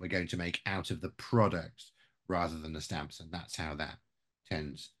much we think we're going to make out of the products rather than the stamps. And that's how that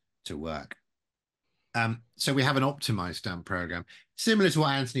tends to work. So we have an optimized stamp program. Similar to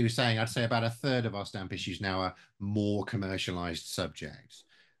what Antony was saying, I'd say about 1/3 of our stamp issues now are more commercialized subjects.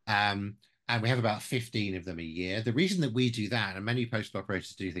 And we have about 15 of them a year. The reason that we do that, and many postal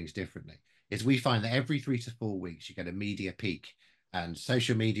operators do things differently, is we find that every 3 to 4 weeks, you get a media peak, and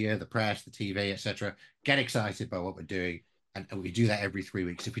social media, the press, the TV, etc., get excited by what we're doing. And we do that every 3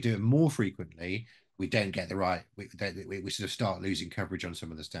 weeks. If we do it more frequently, we don't get the right, we sort of start losing coverage on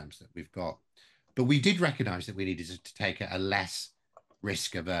some of the stamps that we've got. But we did recognize that we needed to take a less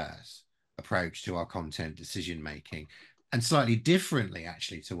risk-averse approach to our content decision-making, and slightly differently,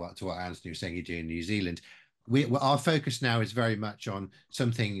 actually, to what Antony was saying you do in New Zealand. Our focus now is very much on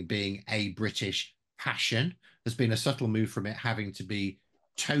something being a British passion. There's been a subtle move from it having to be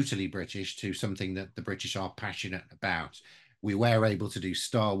totally British to something that the British are passionate about. We were able to do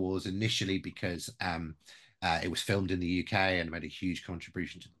Star Wars initially because it was filmed in the UK and made a huge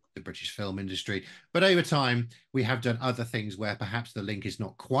contribution to the British film industry. But over time, we have done other things where perhaps the link is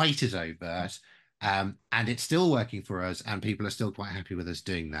not quite as overt, and it's still working for us, and people are still quite happy with us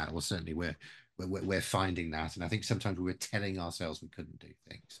doing that. Well, certainly we're we're finding that. And I think sometimes we were telling ourselves we couldn't do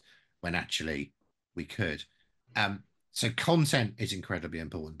things when actually we could. So content is incredibly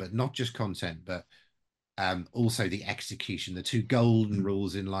important, but not just content, but also the execution. The two golden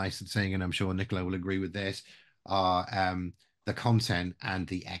rules in licensing, and I'm sure Nicola will agree with this, are the content and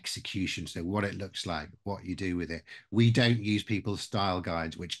the execution. So what it looks like, what you do with it. We don't use people's style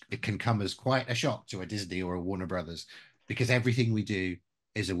guides, which it can come as quite a shock to a Disney or a Warner Brothers, because everything we do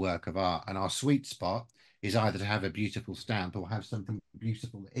is a work of art. And our sweet spot is either to have a beautiful stamp or have something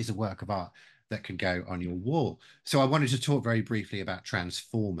beautiful that is a work of art that can go on your wall. So I wanted to talk very briefly about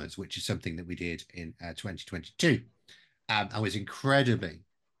Transformers, which is something that we did in 2022. And was incredibly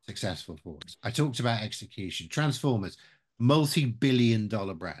successful for us. I talked about execution. Transformers,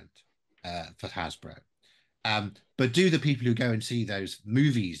 multi-billion-dollar brand for Hasbro. But do the people who go and see those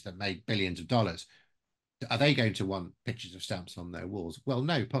movies that make billions of dollars, are they going to want pictures of stamps on their walls? Well,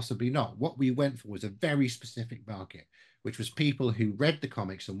 no, possibly not. What we went for was a very specific market, which was people who read the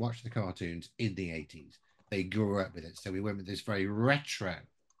comics and watched the cartoons in the 80s. They grew up with it. So we went with this very retro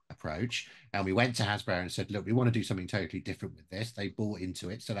approach, and we went to Hasbro and said, look, we want to do something totally different with this. They bought into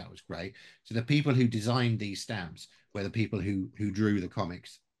it, so that was great. So the people who designed these stamps were the people who drew the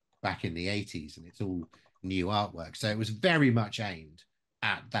comics back in the 80s, and it's all new artwork. So it was very much aimed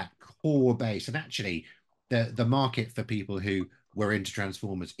at that core base. And actually, the market for people who were into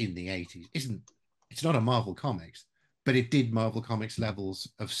Transformers in the 80s it's not a Marvel Comics, but it did Marvel Comics levels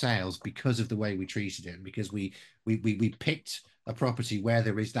of sales because of the way we treated it, and because we picked a property where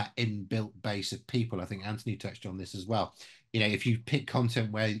there is that inbuilt base of people. I think Antony touched on this as well. You know, if you pick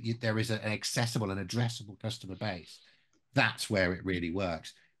content where there is an accessible and addressable customer base, that's where it really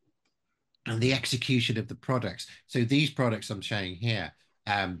works. And the execution of the products. So these products I'm showing here,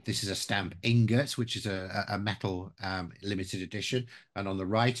 this is a stamp ingot, which is a metal limited edition. And on the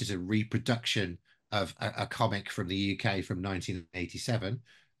right is a reproduction of a comic from the UK from 1987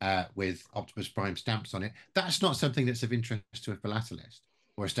 with Optimus Prime stamps on it. That's not something that's of interest to a philatelist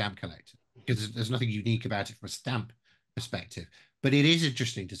or a stamp collector, because there's nothing unique about it from a stamp perspective. But it is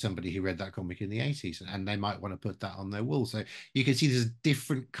interesting to somebody who read that comic in the 80s, and they might want to put that on their wall. So you can see there's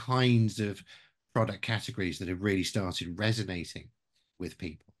different kinds of product categories that have really started resonating with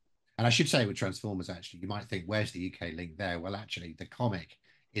people. And I should say with Transformers, actually, you might think, where's the UK link there? Well, actually, the comic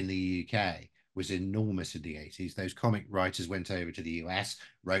in the UK was enormous in the 80s. Those comic writers went over to the US,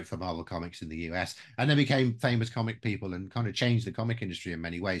 wrote for Marvel Comics in the US, and they became famous comic people and kind of changed the comic industry in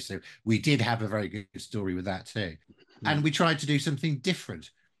many ways. So we did have a very good story with that too. And we tried to do something different.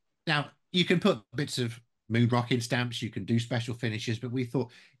 Now, you can put bits of moon rocking stamps, you can do special finishes, but we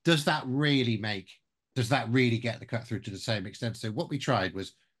thought, does that really get the cut through to the same extent? So what we tried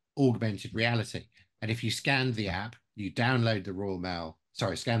was augmented reality. And if you scanned the app, you download the Royal Mail,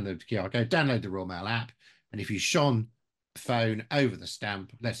 scan the QR code, download the Royal Mail app. And if you shone the phone over the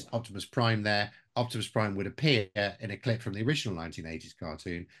stamp, let's Optimus Prime there, Optimus Prime would appear in a clip from the original 1980s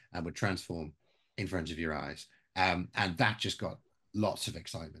cartoon and would transform in front of your eyes. And that just got lots of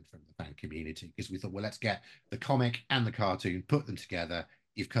excitement from the fan community, because we thought, well, let's get the comic and the cartoon, put them together.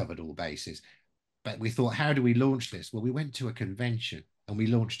 You've covered all bases. But we thought, how do we launch this? Well, we went to a convention and we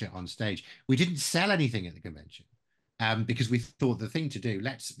launched it on stage. We didn't sell anything at the convention because we thought the thing to do,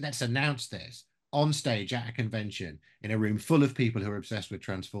 let's announce this on stage at a convention in a room full of people who are obsessed with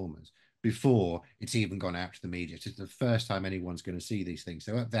Transformers before it's even gone out to the media. It's the first time anyone's going to see these things.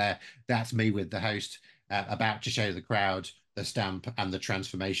 So up there, that's me with the host about to show the crowd the stamp and the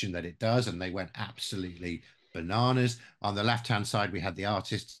transformation that it does, and they went absolutely bananas. On the left-hand side, we had the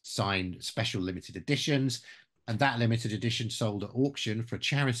artist sign special limited editions, and that limited edition sold at auction for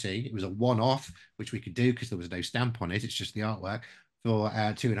charity. It was a one-off, which we could do because there was no stamp on it. It's just the artwork, for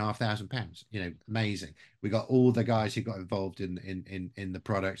 £2,500. You know, amazing. We got all the guys who got involved in the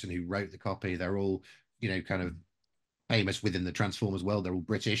product and who wrote the copy. They're all, you know, kind of famous within the Transformers world. They're all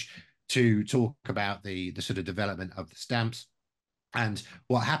British, to talk about the sort of development of the stamps. And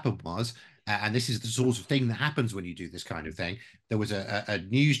what happened was, and this is the sort of thing that happens when you do this kind of thing, there was a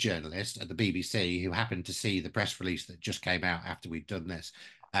news journalist at the BBC who happened to see the press release that just came out after we'd done this,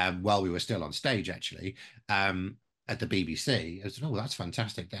 while we were still on stage, actually, at the BBC. I said, oh, that's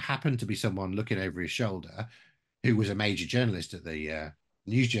fantastic. There happened to be someone looking over his shoulder who was a major journalist at the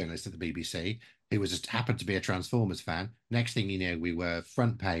news journalist at the BBC, who happened to be a Transformers fan. Next thing you know, we were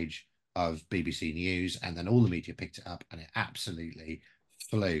front page of BBC News, and then all the media picked it up, and it absolutely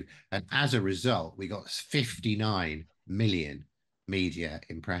flew. And as a result, we got 59 million media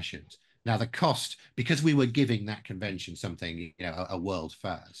impressions. Now, the cost, because we were giving that convention something, you know, a world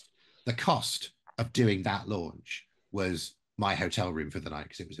first, the cost of doing that launch was my hotel room for the night,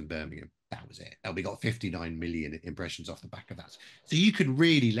 because it was in Birmingham. That was it. And we got 59 million impressions off the back of that. So you could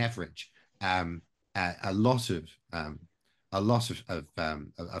really leverage a lot of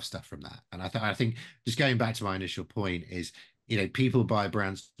stuff from that. And I think just going back to my initial point is, you know, people buy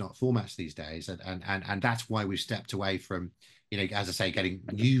brands, not formats these days, and that's why we've stepped away from, you know, as I say, getting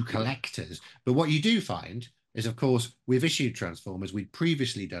new collectors. But what you do find is, of course, we've issued Transformers. We'd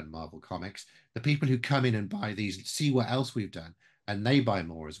previously done Marvel Comics. The people who come in and buy these see what else we've done, and they buy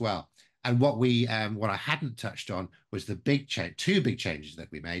more as well. And what I hadn't touched on was the two big changes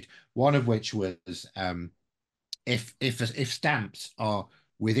that we made. One of which was if stamps are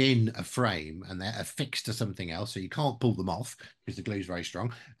within a frame and they're affixed to something else, so you can't pull them off because the glue is very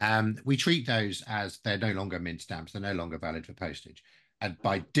strong, we treat those as they're no longer mint stamps. They're no longer valid for postage. And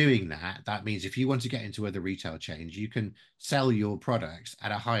by doing that, that means if you want to get into other retail chains, you can sell your products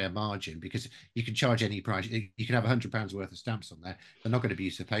at a higher margin because you can charge any price. You can have £100 worth of stamps on there. They're not going to be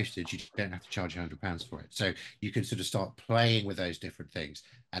used for postage. You don't have to charge £100 for it. So you can sort of start playing with those different things.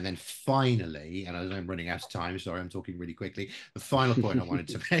 And then finally, and I'm running out of time, sorry, I'm talking really quickly. The final point I wanted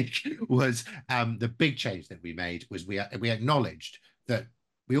to make was the big change that we made was we acknowledged that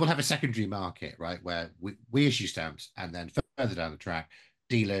we all have a secondary market, right, where we issue stamps, and then further down the track,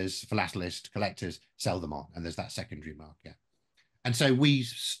 dealers, philatelists, collectors sell them on, and there's that secondary market. And so we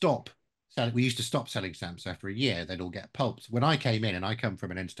used to stop selling stamps after a year. They'd all get pulped. When I came in, and I come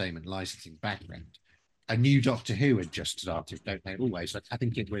from an entertainment licensing background, a new Doctor Who had just started, don't they always? I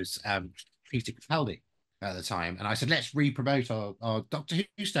think it was Peter Capaldi at the time. And I said, let's re-promote our Doctor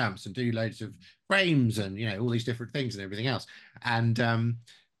Who stamps and do loads of frames and, you know, all these different things and everything else. And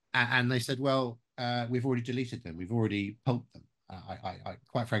they said, well, we've already deleted them. We've already pulped them. I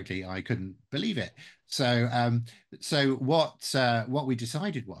quite frankly, I couldn't believe it. So what we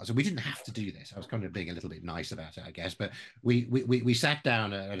decided was, and we didn't have to do this. I was kind of being a little bit nice about it, I guess, but we sat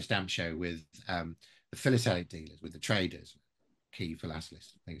down at a stamp show with the philatelic dealers, with the traders, key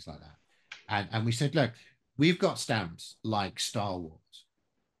philatelists, things like that. And we said, look, we've got stamps like Star Wars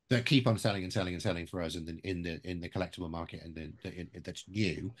that keep on selling and selling and selling for us in the collectible market, and that's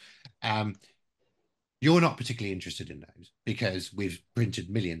new. You're not particularly interested in those because we've printed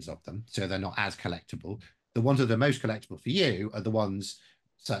millions of them, so they're not as collectible. The ones that are most collectible for you are the ones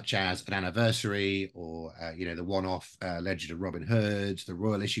such as an anniversary or you know, the one-off Legend of Robin Hood, the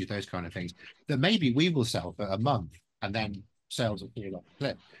royal issues, those kind of things that maybe we will sell for a month and then sales will fall off the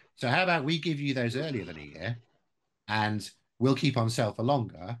cliff. So how about we give you those earlier than a year, and we'll keep on sale for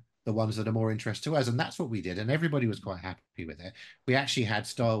longer, the ones that are more interest to us. And that's what we did, and everybody was quite happy with it. We actually had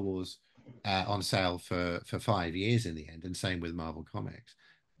Star Wars on sale for 5 years in the end, and same with Marvel Comics.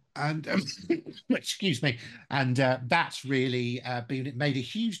 And excuse me, and that's really made a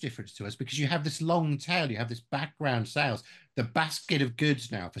huge difference to us, because you have this long tail, you have this background sales, the basket of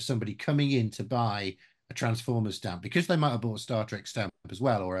goods now for somebody coming in to buy a Transformers stamp, because they might have bought a Star Trek stamp as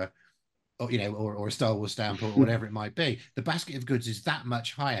well, or a Star Wars stamp, or whatever it might be. The basket of goods is that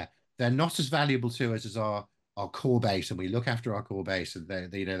much higher. They're not as valuable to us as our core base, and we look after our core base, and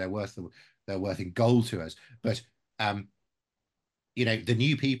they're worth in gold to us. But you know, the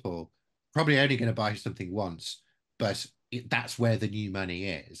new people probably only going to buy something once, but that's where the new money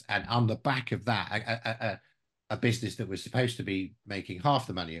is. And on the back of that, a business that was supposed to be making half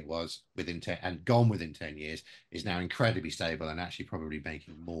the money it was within 10 and gone within 10 years is now incredibly stable and actually probably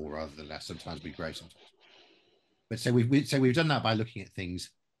making more rather than less. Sometimes we grow, sometimes. But so we've done that by looking at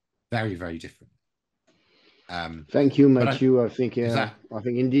things very, very different. Thank you, Matthew. I think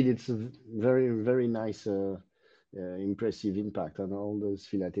indeed it's a very, very nice, impressive impact on all those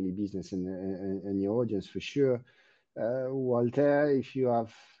philately business and your audience for sure. Walter, if you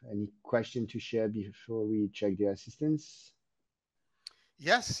have any question to share before we check the assistance.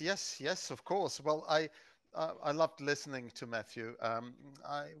 Yes, of course. Well, I loved listening to Matthew.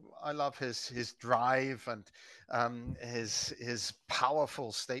 I love his drive and his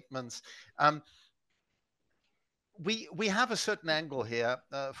powerful statements. We have a certain angle here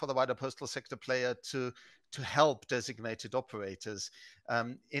for the wider postal sector player to help designated operators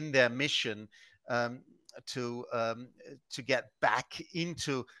in their mission to get back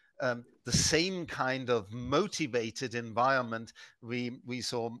into the same kind of motivated environment we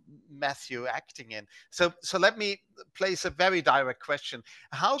saw Matthew acting in. So let me place a very direct question.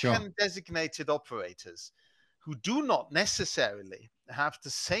 How can designated operators who do not necessarily have the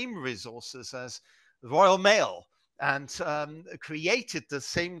same resources as Royal Mail and created the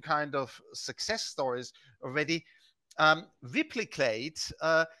same kind of success stories already, replicate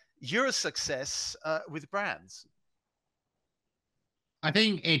your success with brands? I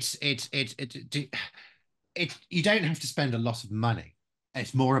think it's you don't have to spend a lot of money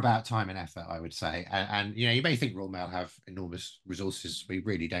it's more about time and effort, I would say. And you know, you may think Royal Mail have enormous resources. We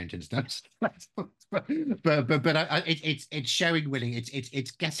really don't instance. but it's showing willing.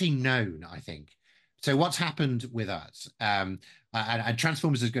 It's getting known, I think. So what's happened with us? And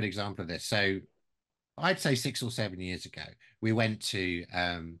Transformers is a good example of this. So I'd say 6 or 7 years ago, we went to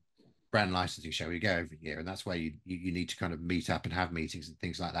brand licensing show. We go every year, and that's where you need to kind of meet up and have meetings and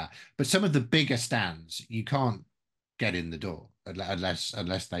things like that. But some of the bigger stands, you can't get in the door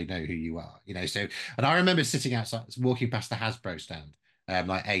unless they know who you are, you know. So, and I remember sitting outside, walking past the Hasbro stand,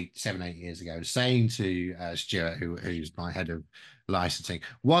 like 7, 8 years ago, and saying to Stuart, who's my head of licensing,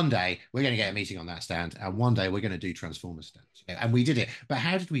 one day we're going to get a meeting on that stand, and one day we're going to do Transformers stands. You know, and we did it. But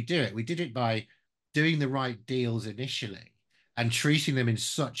how did we do it? We did it by doing the right deals initially and treating them in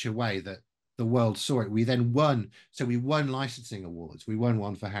such a way that the world saw it. We then won. So we won licensing awards. We won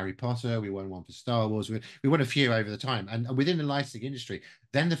one for Harry Potter. We won one for Star Wars. We won a few over the time. And within the licensing industry,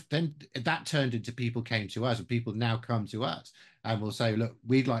 then that turned into people came to us, and people now come to us and will say, look,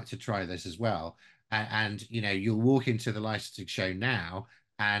 we'd like to try this as well. And you know, you'll walk into the licensing show now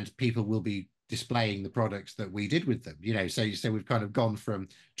and people will be displaying the products that we did with them, you know. So we've kind of gone from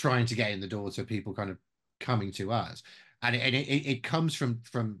trying to get in the door to people kind of coming to us. And it comes from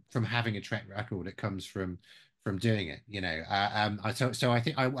having a track record. It comes from doing it, you know. So I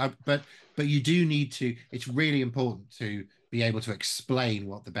think but you do need to. It's really important to be able to explain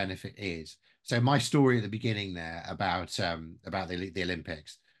what the benefit is. So my story at the beginning there about the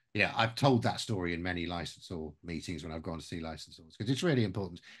Olympics, yeah, I've told that story in many licensor meetings when I've gone to see licensors, because it's really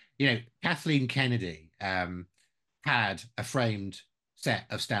important. You know, Kathleen Kennedy had a framed set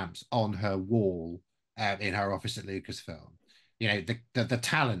of stamps on her wall in her office at Lucasfilm. You know, the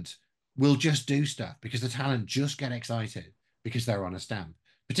talent will just do stuff because the talent just get excited because they're on a stamp.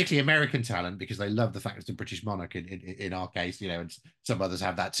 Particularly American talent, because they love the fact it's a British monarch in our case, you know, and some others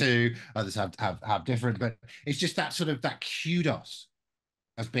have that too, others have different, but it's just that sort of that kudos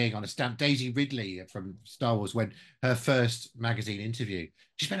as being on a stamp. Daisy Ridley from Star Wars, when her first magazine interview,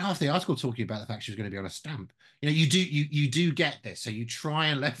 she spent half the article talking about the fact she was going to be on a stamp. You know, you do get this, so you try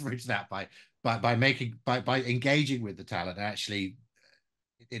and leverage that by engaging with the talent. Actually,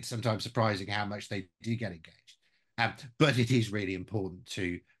 it's sometimes surprising how much they do get engaged. But it is really important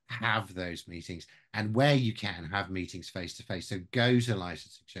to have those meetings, and where you can have meetings face to face. So go to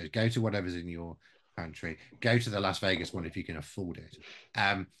licensing shows, go to whatever's in your country, go to the Las Vegas one if you can afford it.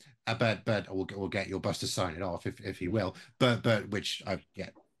 But we'll get your boss to sign it off if you will. But which I've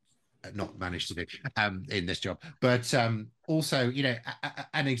not managed to do in this job. But also, you know,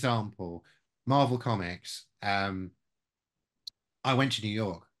 an example, Marvel Comics. I went to New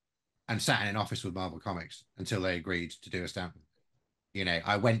York and sat in an office with Marvel Comics until they agreed to do a stamp. You know,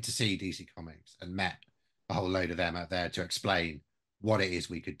 I went to see DC Comics and met a whole load of them out there to explain what it is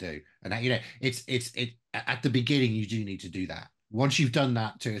we could do. And you know, it's at the beginning you do need to do that. Once you've done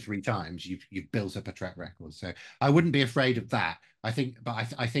that 2 or 3 times, you've built up a track record. So I wouldn't be afraid of that. I think,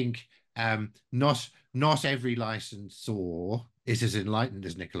 but I think not every licensor is as enlightened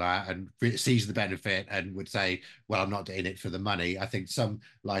as Nicolas and sees the benefit and would say, well, I'm not in it for the money. I think some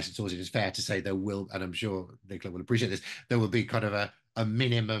licensors, it is fair to say there will, and I'm sure Nicolas will appreciate this, there will be kind of a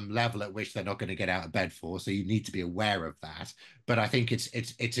minimum level at which they're not going to get out of bed for. So you need to be aware of that. But I think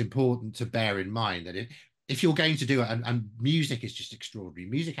it's important to bear in mind that if you're going to do it, and music is just extraordinary.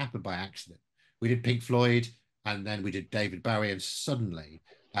 Music happened by accident. We did Pink Floyd, and then we did David Bowie, and suddenly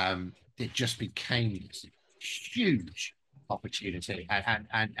it just became this huge opportunity.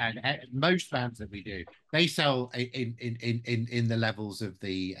 And most bands that we do, they sell in the levels of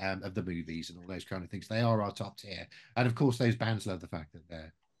the movies and all those kind of things. They are our top tier, and of course those bands love the fact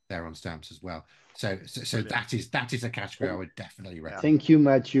that they're on stamps as well. So that is a category I would definitely recommend. Thank you,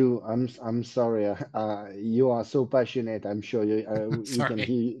 Matthew. I'm sorry. You are so passionate. I'm sure we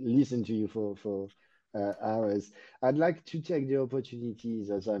can listen to you for hours. I'd like to take the opportunities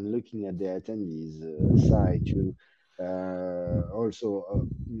as I'm looking at the attendees side to also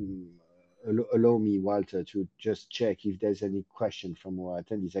allow me, Walter, to just check if there's any question from our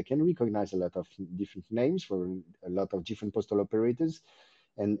attendees. I can recognize a lot of different names for a lot of different postal operators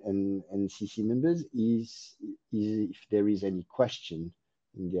and CC members. Is if there is any question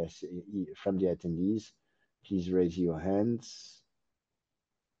from the attendees, please raise your hands.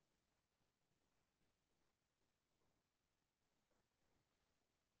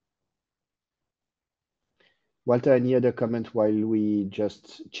 Walter, any other comment while we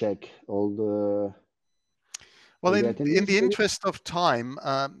just check all the... Well, in the interest of time,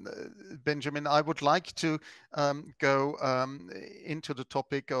 Benjamin, I would like to go into the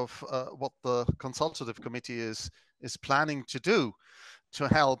topic of what the consultative committee is planning to do. to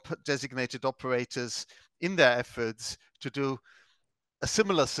help designated operators in their efforts to do a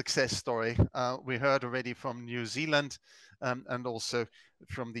similar success story. We heard already from New Zealand and also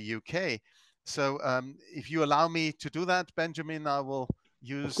from the UK. So if you allow me to do that, Benjamin, I will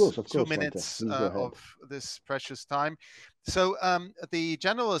use of 2 course, minutes of this precious time. So the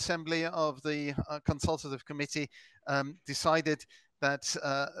General Assembly of the Consultative Committee decided that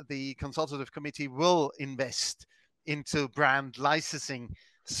the Consultative Committee will invest into brand licensing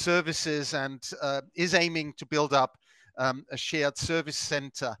services and is aiming to build up a shared service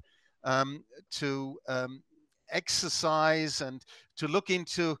center to exercise and to look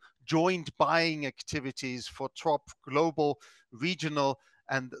into joint buying activities for top global, regional,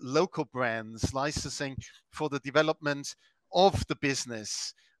 and local brands, licensing for the development of the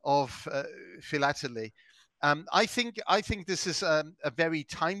business of Philately. I think this is a very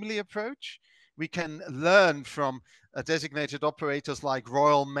timely approach. We can learn from designated operators like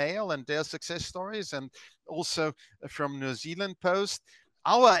Royal Mail and their success stories, and also from New Zealand Post.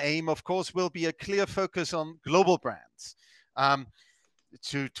 Our aim, of course, will be a clear focus on global brands.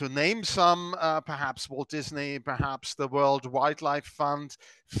 To name some, perhaps Walt Disney, perhaps the World Wildlife Fund,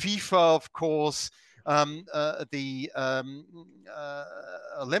 FIFA, of course, the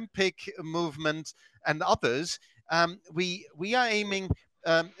Olympic movement, and others. We are aiming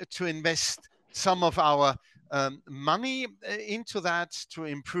to invest some of our money into that to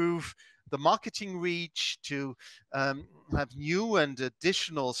improve the marketing reach, to have new and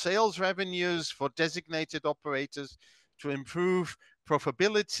additional sales revenues for designated operators, to improve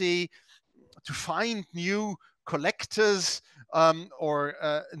profitability, to find new collectors or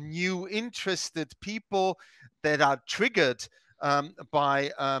new interested people that are triggered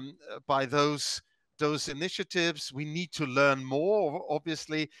by those initiatives. We need to learn more,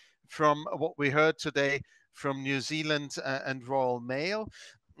 obviously, from what we heard today from New Zealand and Royal Mail.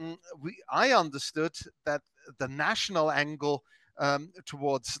 I understood that the national angle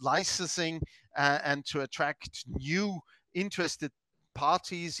towards licensing and to attract new interested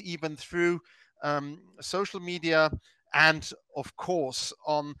parties, even through social media and, of course,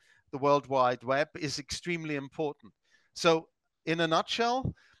 on the World Wide Web, is extremely important. So, in a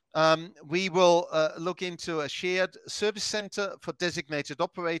nutshell, we will look into a shared service center for designated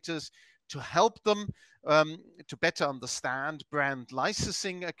operators to help them to better understand brand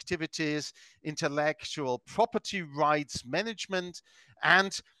licensing activities, intellectual property rights management,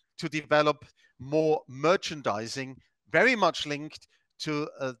 and to develop more merchandising, very much linked to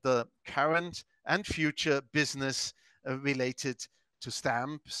the current and future business related to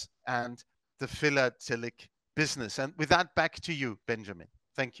stamps and the philatelic business. And with that, back to you, Benjamin.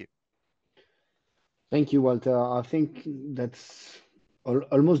 Thank you. Thank you, Walter. I think that's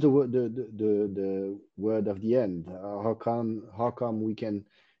almost the word of the end. How come we can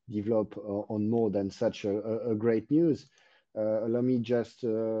develop on more than such a great news? Allow me just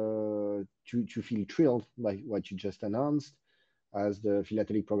to feel thrilled by what you just announced. As the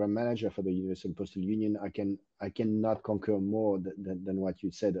philatelic program manager for the Universal Postal Union, I cannot concur more than what you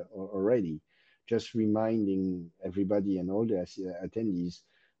said already. Just reminding everybody and all the attendees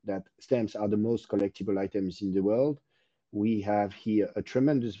that stamps are the most collectible items in the world. We have here a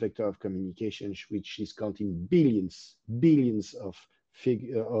tremendous vector of communication, which is counting billions of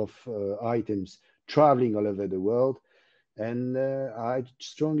items traveling all over the world. And I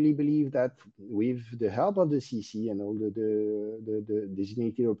strongly believe that with the help of the CC and all the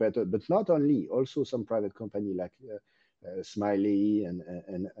designated operator, but not only, also some private company like Smiley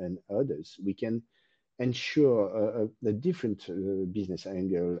and others, we can ensure a different business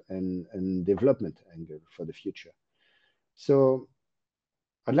angle and development angle for the future. So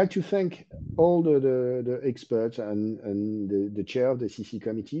I'd like to thank all the experts and the chair of the CC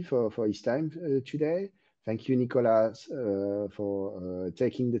committee for his time today. Thank you, Nicolas, for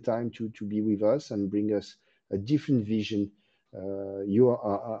taking the time to be with us and bring us a different vision.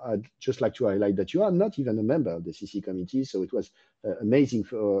 I'd just like to highlight that you are not even a member of the CC committee, so it was amazing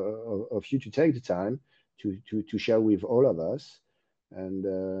of you to take the time to share with all of us. And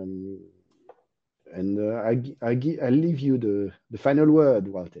I leave you the final word,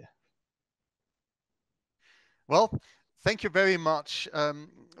 Walter. Well, thank you very much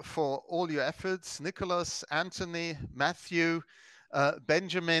for all your efforts, Nicolas, Antony, Matthew,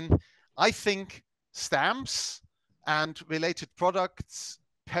 Benjamin. I think stamps and related products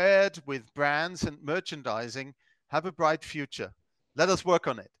paired with brands and merchandising have a bright future. Let us work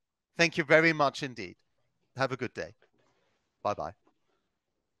on it. Thank you very much indeed. Have a good day. Bye-bye.